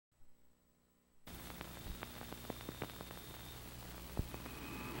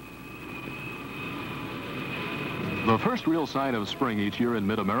The first real sign of spring each year in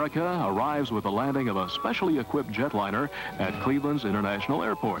mid-America arrives with the landing of a specially equipped jetliner at Cleveland's International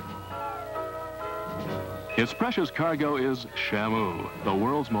Airport. Its precious cargo is Shamu, the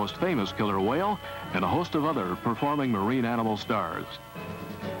world's most famous killer whale, and a host of other performing marine animal stars.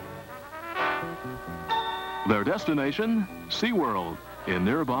 Their destination, SeaWorld in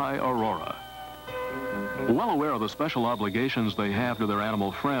nearby Aurora. Well aware of the special obligations they have to their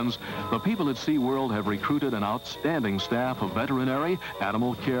animal friends, the people at SeaWorld have recruited an outstanding staff of veterinary,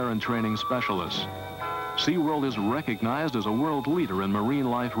 animal care, and training specialists. SeaWorld is recognized as a world leader in marine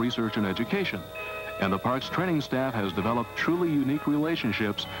life research and education, and the park's training staff has developed truly unique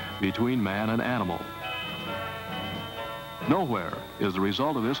relationships between man and animal. Nowhere is the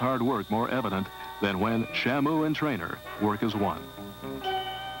result of this hard work more evident than when Shamu and trainer work as one.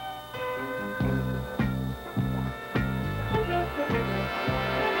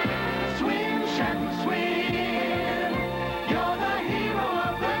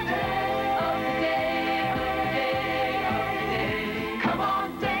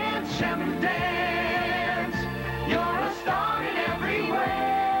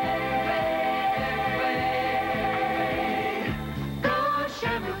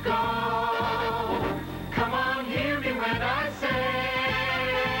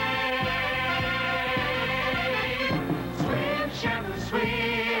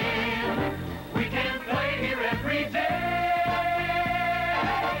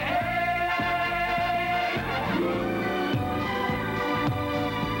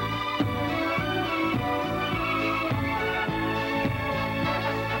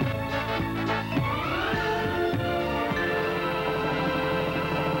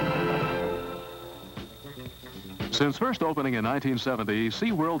 Since first opening in 1970,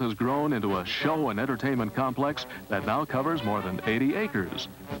 SeaWorld has grown into a show and entertainment complex that now covers more than 80 acres.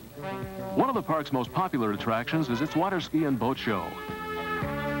 One of the park's most popular attractions is its water ski and boat show.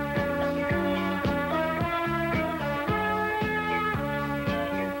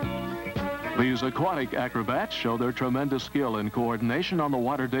 These aquatic acrobats show their tremendous skill and coordination on the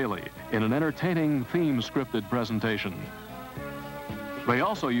water daily in an entertaining theme-scripted presentation. They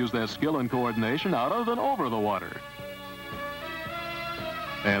also use that skill and coordination out of and over the water.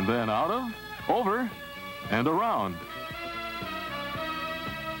 And then out of, over, and around.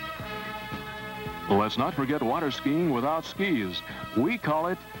 Let's not forget water skiing without skis. We call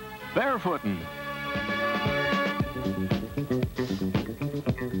it barefooting.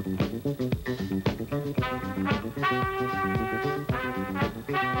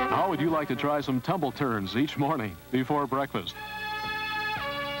 How would you like to try some tumble turns each morning before breakfast?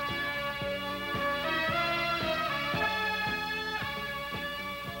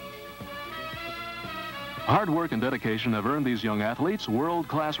 Hard work and dedication have earned these young athletes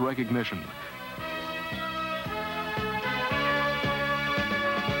world-class recognition.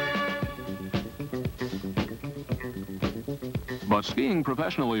 But skiing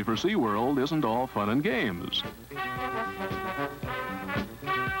professionally for SeaWorld isn't all fun and games.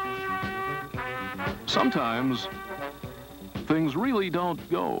 Sometimes things really don't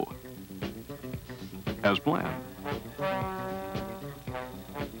go as planned.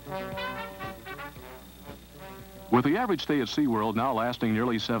 With the average stay at SeaWorld now lasting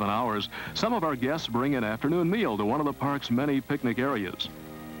nearly 7 hours, some of our guests bring an afternoon meal to one of the park's many picnic areas.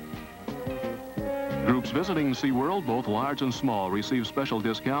 Groups visiting SeaWorld, both large and small, receive special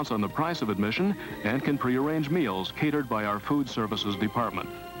discounts on the price of admission and can prearrange meals catered by our food services department.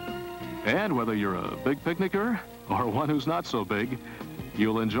 And whether you're a big picnicker or one who's not so big,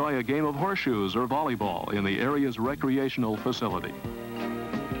 you'll enjoy a game of horseshoes or volleyball in the area's recreational facility.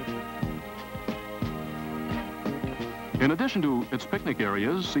 In addition to its picnic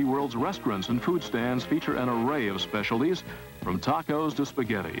areas, SeaWorld's restaurants and food stands feature an array of specialties, from tacos to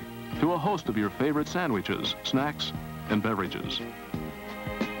spaghetti, to a host of your favorite sandwiches, snacks, and beverages.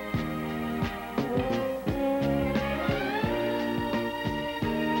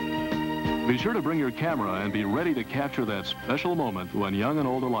 Be sure to bring your camera and be ready to capture that special moment when young and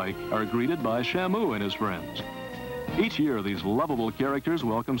old alike are greeted by Shamu and his friends. Each year, these lovable characters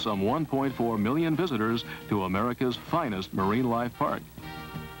welcome some 1.4 million visitors to America's finest marine life park,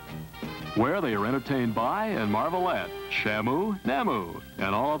 where they are entertained by and marvel at Shamu, Namu,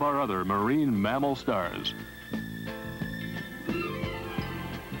 and all of our other marine mammal stars.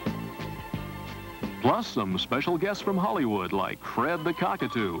 Plus, some special guests from Hollywood, like Fred the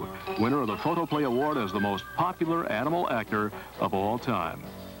Cockatoo, winner of the Photoplay Award as the most popular animal actor of all time.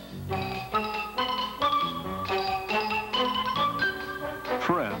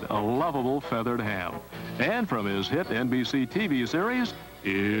 Fred, a lovable feathered ham. And from his hit NBC TV series,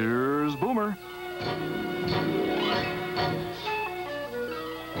 here's Boomer.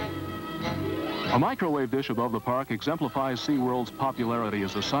 A microwave dish above the park exemplifies SeaWorld's popularity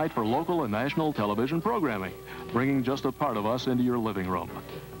as a site for local and national television programming, bringing just a part of us into your living room.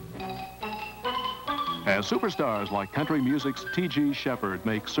 As superstars like country music's T.G. Shepherd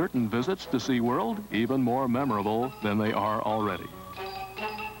make certain visits to SeaWorld even more memorable than they are already.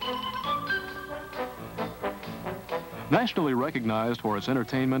 Nationally recognized for its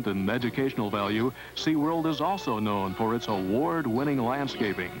entertainment and educational value, SeaWorld is also known for its award-winning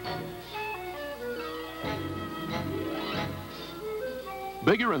landscaping.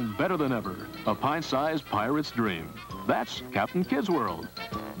 Bigger and better than ever, a pint-sized pirate's dream. That's Captain Kidd's World,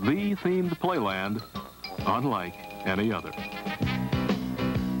 the themed playland unlike any other.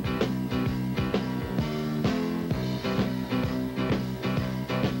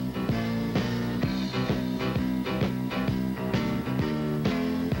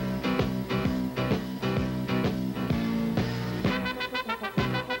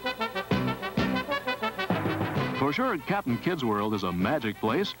 For sure, Captain Kidd's World is a magic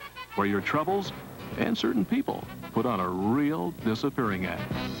place where your troubles and certain people put on a real disappearing act.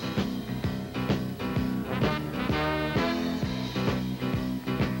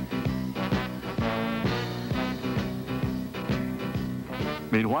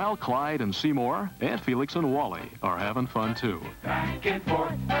 Meanwhile, Clyde and Seymour and Felix and Wally are having fun too. Back and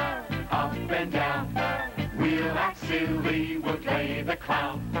forth, up and down, we'll act silly, we'll play the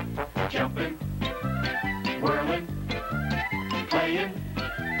clown. Jumping, whirling, playing,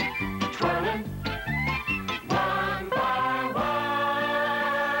 twirling, one by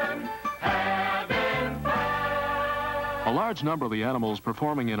one, having fun. A large number of the animals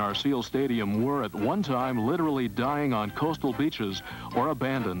performing in our Seal Stadium were at one time literally dying on coastal beaches or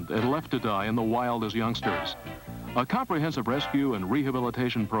abandoned and left to die in the wild as youngsters. A comprehensive rescue and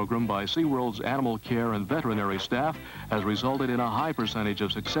rehabilitation program by SeaWorld's animal care and veterinary staff has resulted in a high percentage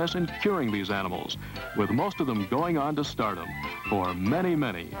of success in curing these animals, with most of them going on to stardom for many,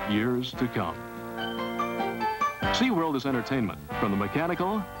 many years to come. SeaWorld is entertainment, from the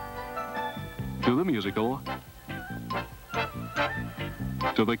mechanical to the musical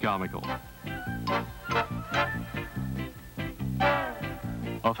to the comical.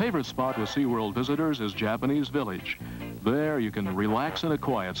 A favorite spot with SeaWorld visitors is Japanese Village. There you can relax in a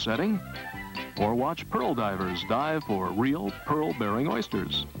quiet setting or watch pearl divers dive for real pearl-bearing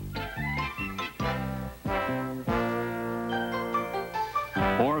oysters.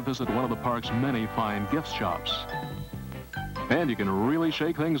 Or visit one of the park's many fine gift shops. And you can really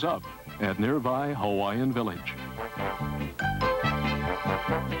shake things up at nearby Hawaiian Village.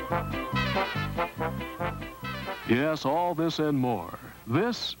 Yes, all this and more.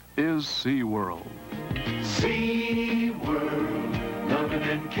 This is SeaWorld. SeaWorld, loving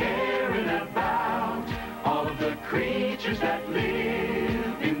and caring about all of the creatures that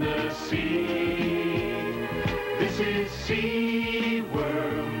live in the sea. This is SeaWorld.